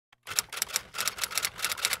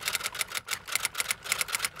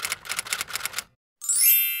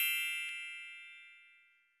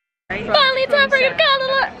time for you to call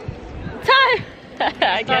it. Time.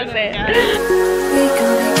 I can't say it.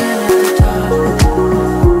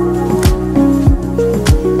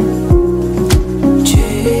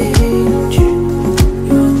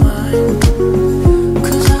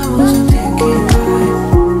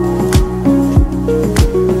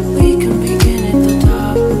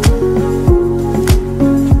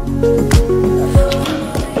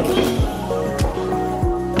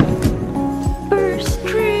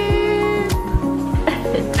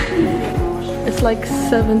 Like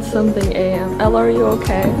 7-something a.m. Elle, are you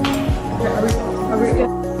okay? Are we good?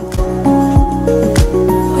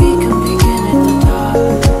 We can begin at the top.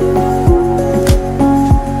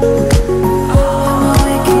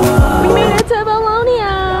 We made it to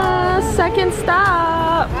Bologna! Second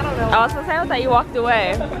stop! I was gonna say, I thought you walked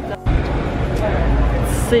away.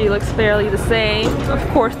 The city looks fairly the same. Of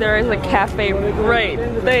course, there is a cafe right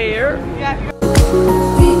there. Yeah.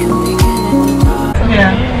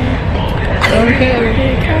 Okay,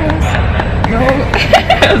 everybody comes. No,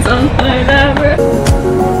 something ever.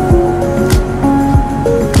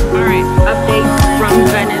 Alright, update from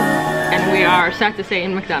Venice. And we are sad to say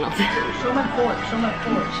in McDonald's. Show my fork, show my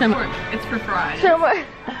fork. Show my fork. It's for fries. Show my.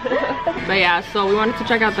 But yeah, so we wanted to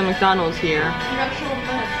check out the McDonald's here.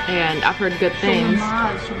 And I've heard good things.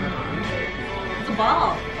 It's a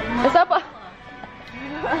ball. It's a ball.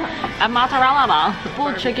 A mozzarella ball.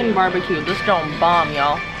 Full chicken barbecue. This don't bomb,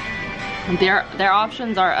 y'all. Their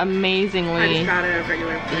options are amazingly. I just got it at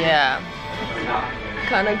regular. Yeah.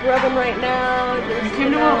 Kind of grubbing right now. You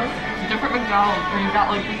came to a different McDonald's where you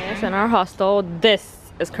got like. Yes, in our hostel.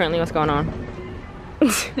 This is currently what's going on.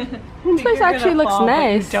 This place actually looks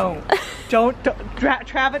nice. Don't.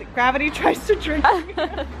 Gravity tries to drink.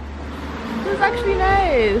 This is actually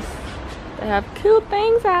nice. They have cool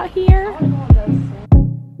things out here.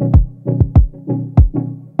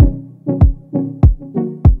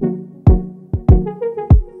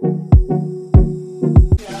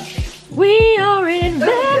 We are in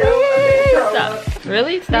Venice!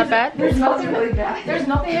 Really? It's that bad? There's nothing really bad. There's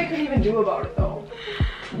nothing I could even do about it though.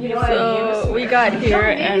 You know what I mean? So we got here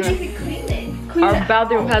and our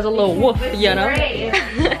bathroom has a little woof, you know?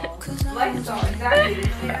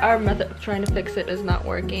 Our method of trying to fix it is not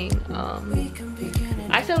working.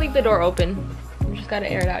 I still leave the door open. We just gotta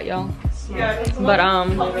air it out, y'all. Yeah, but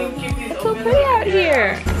it's so pretty out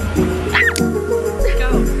here.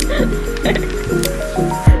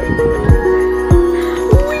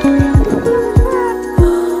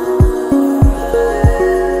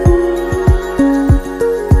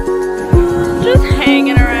 Just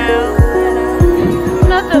hanging around.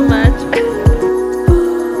 Nothing much.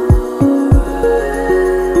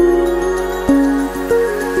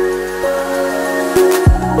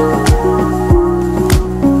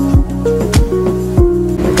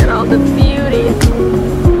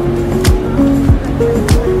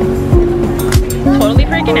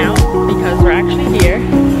 Out because we're actually here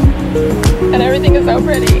and everything is so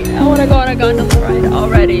pretty. I want to go on a gondola ride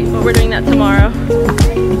already, but we're doing that tomorrow,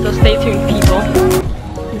 so stay tuned, people.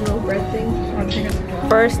 Little bread thing.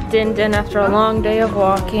 First din after a long day of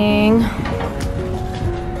walking.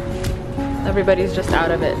 Everybody's just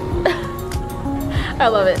out of it. I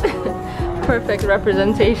love it. Perfect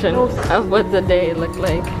representation of what the day looked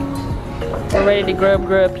like. We're ready to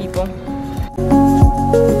grub people.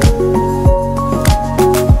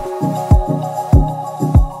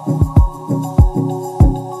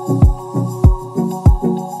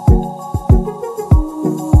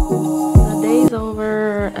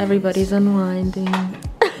 Everybody's unwinding.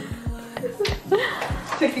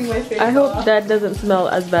 Taking my face I hope off. that doesn't smell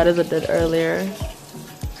as bad as it did earlier.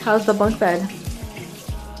 How's the bunk bed?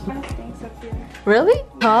 Really?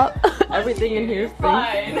 Top? Everything in here is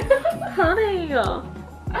fine. Honey.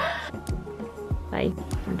 Hi.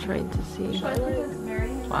 I'm trying to see.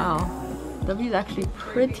 Wow. The view is actually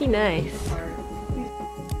pretty nice.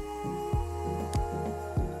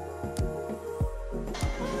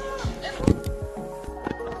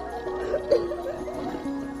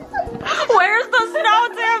 Where's the snow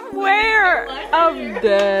tip? Where? I'm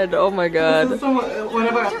dead. Oh my god. I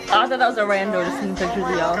thought that was a rando just seeing pictures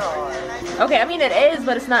of y'all. Okay, I mean it is,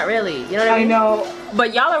 but it's not really. You know what I mean? I know.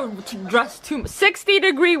 But y'all are dressed too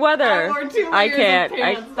 60-degree weather. I can't.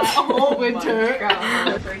 That whole winter.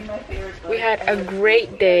 We had a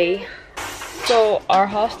great day. So our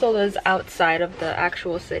hostel is outside of the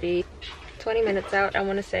actual city. 20 minutes out, I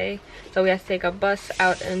want to say. So we have to take a bus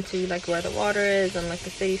out into like where the water is and like the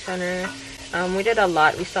city center. We did a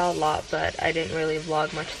lot. We saw a lot, but I didn't really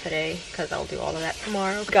vlog much today because I'll do all of that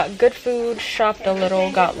tomorrow. Got good food, shopped a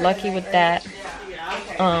little, got lucky with that.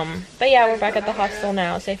 But yeah, we're back at the hostel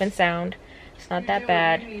now, safe and sound. It's not that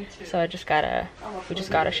bad. So we just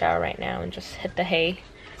gotta shower right now and just hit the hay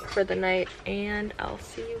for the night. And I'll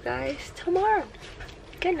see you guys tomorrow.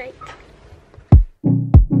 Good night.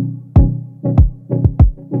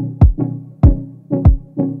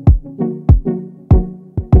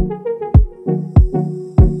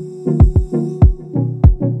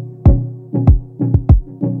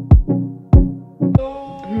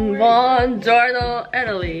 Buongiorno,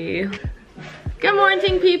 Italy. Good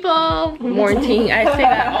morning, people. Morning. I say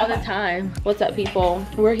that all the time. What's up, people?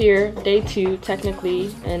 We're here, day 2,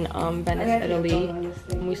 technically, in Venice, Italy.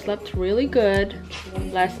 And we slept really good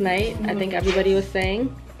last night. I think everybody was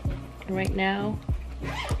saying. And right now,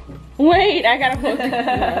 wait, I gotta post it.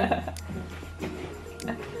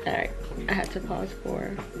 All right, I had to pause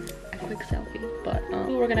for a quick selfie. But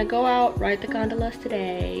we're gonna go out, ride the gondolas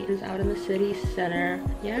today. It's out in the city center.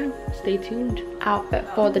 Yeah, stay tuned. Outfit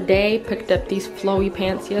for the day. Picked up these flowy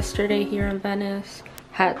pants yesterday here in Venice.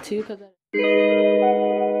 Had to because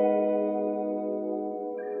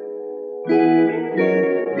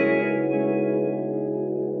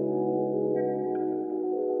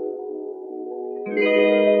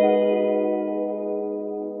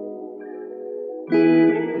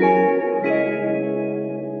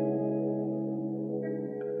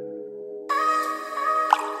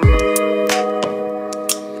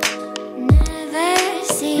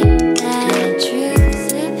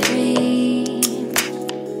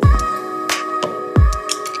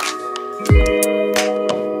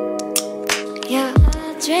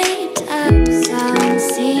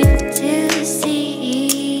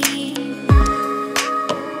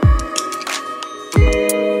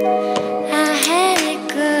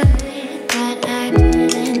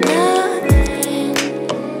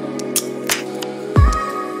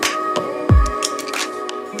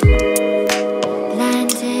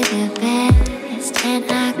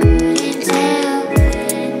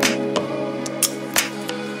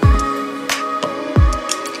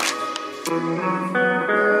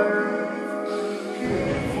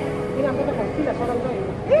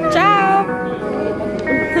Ciao!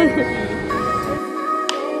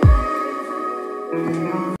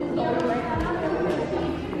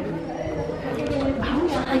 Oh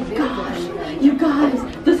my gosh, you guys,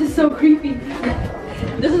 this is so creepy.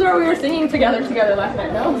 This is where we were singing together last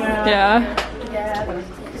night, no? Yeah.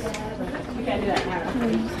 We can't do that now.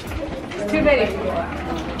 It's too late.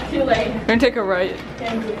 Too late. We're gonna take a right.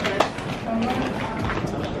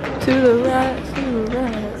 To the right, to the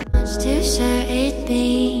right. Too sure it'd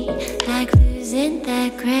be like losing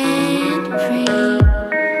that Grand Prix.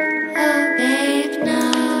 Oh babe, no,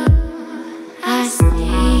 I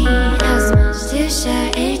see. I was much too sure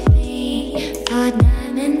it'd be for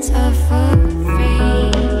diamonds or for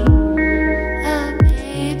free. Oh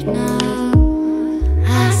babe, no, I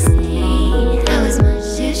see. I was much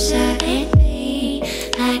too sure it'd be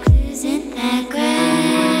like losing that Grand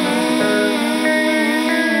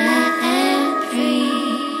Prix.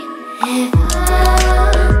 If only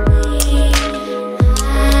I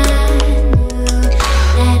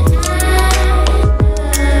knew that I'd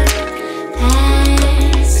look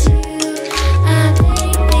past you,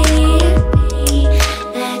 baby, you'd be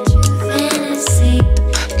that true fantasy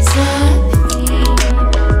supreme.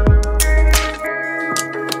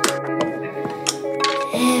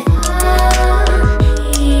 If only I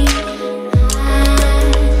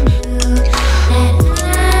knew that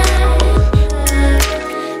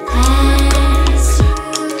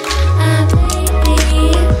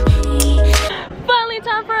Finally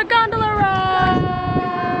time for a gondola ride!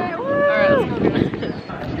 Alright, let's go.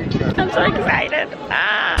 I'm so excited.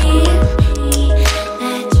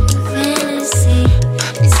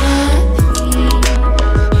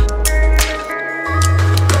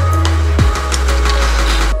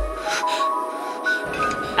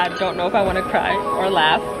 I don't know if I want to cry or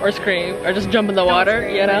laugh or scream or just jump in the water,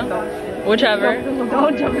 you know? Whichever.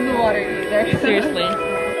 Don't jump in the water either. Seriously.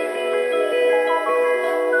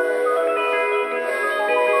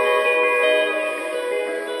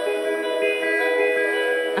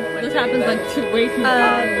 This happens like way too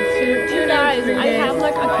often. Two guys, I have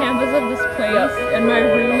like a canvas of this place in my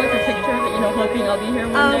room, like a picture of it, you know, hoping I'll be here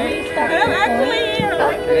one day. I'm actually here!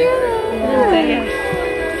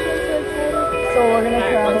 So we're gonna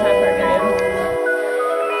try one time per day.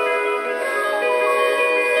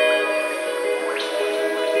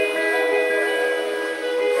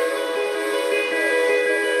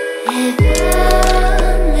 If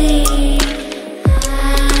only I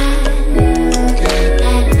knew that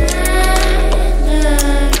I'd look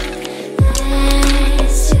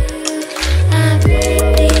past you,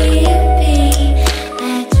 baby, you'd be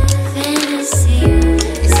that true fantasy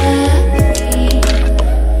supreme.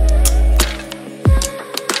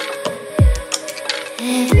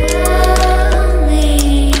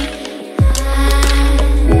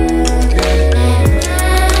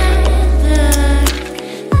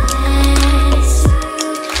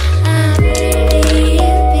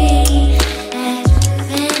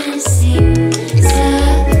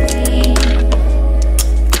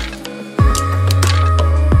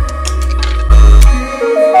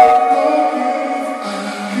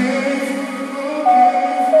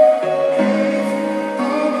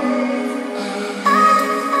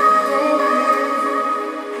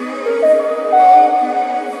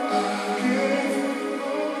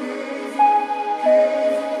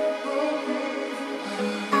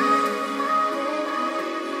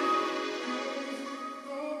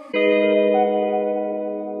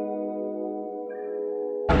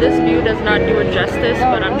 this view does not do it justice,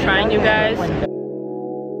 but I'm trying, you guys.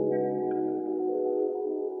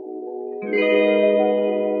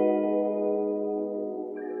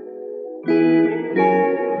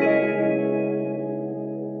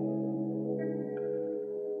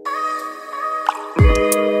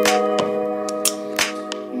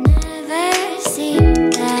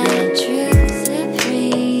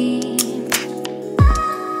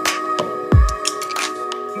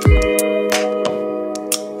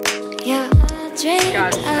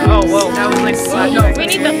 Oh, whoa, that was like flash. No, we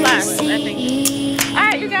need the flash, I think.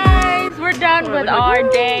 Alright, you guys, we're done with our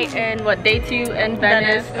day in day 2 in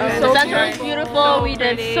Venice. The center is beautiful. We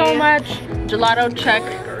did so much. Gelato check.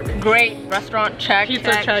 Great restaurant check.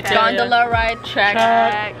 Pizza check. Gondola ride check.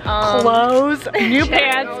 Clothes, new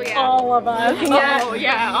pants, all of us.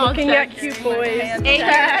 Looking at cute boys.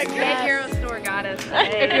 €8 store got us.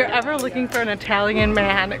 If you're ever looking for an Italian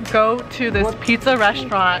man, go to this pizza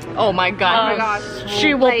restaurant. Oh my god.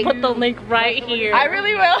 She will put the link right here. I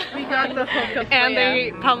really will. We got the hookup. And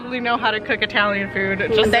they probably know how to cook Italian food.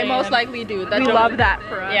 They most likely do. We love that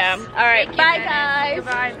for us. Yeah. Alright, bye guys.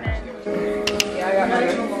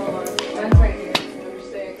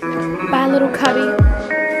 Bye little cubby.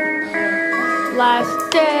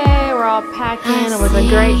 Last day, we're all packing. It was a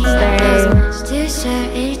great stay.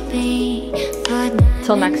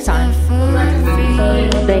 Till next time.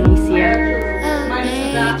 Venice.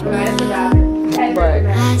 But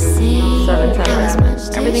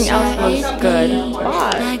 7-10. Everything else was good.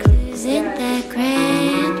 But say goodbye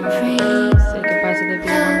to the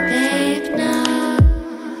view.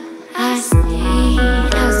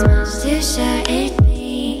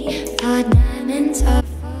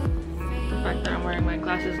 The fact that I'm wearing my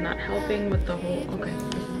glasses not helping with the whole. Okay,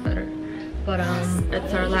 this is better. But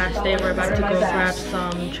it's our last day. We're about to go grab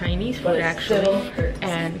some Chinese food actually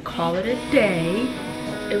and call it a day.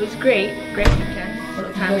 It was great weekend.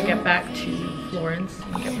 So time to get back to Florence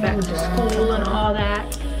and get back to school and all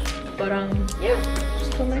that. But yeah,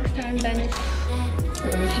 just till next time, Venice.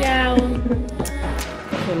 Ciao.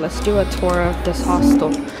 Okay, let's do a tour of this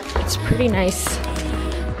hostel. It's pretty nice.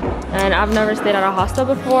 And I've never stayed at a hostel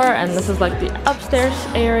before, and this is like the upstairs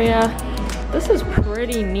area. This is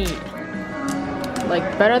pretty neat.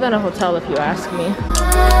 Like better than a hotel if you ask me.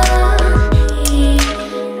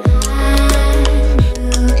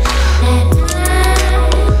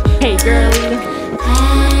 Hey girlie.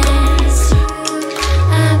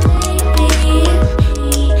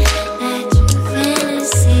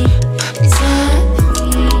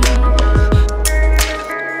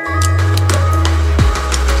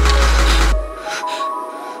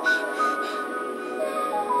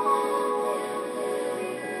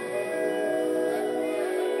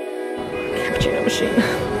 Machine.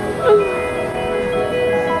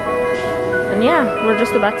 And yeah, we're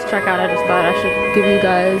just about to check out. I just thought I should give you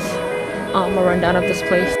guys a rundown of this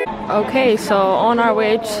place. Okay, so on our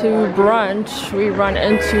way to brunch, we run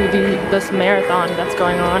into this marathon that's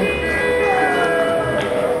going on.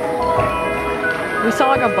 We saw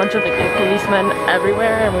like a bunch of like policemen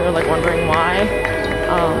everywhere, and we were like wondering why.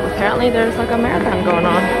 Apparently there's like a marathon going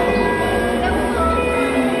on.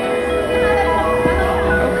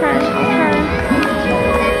 Okay.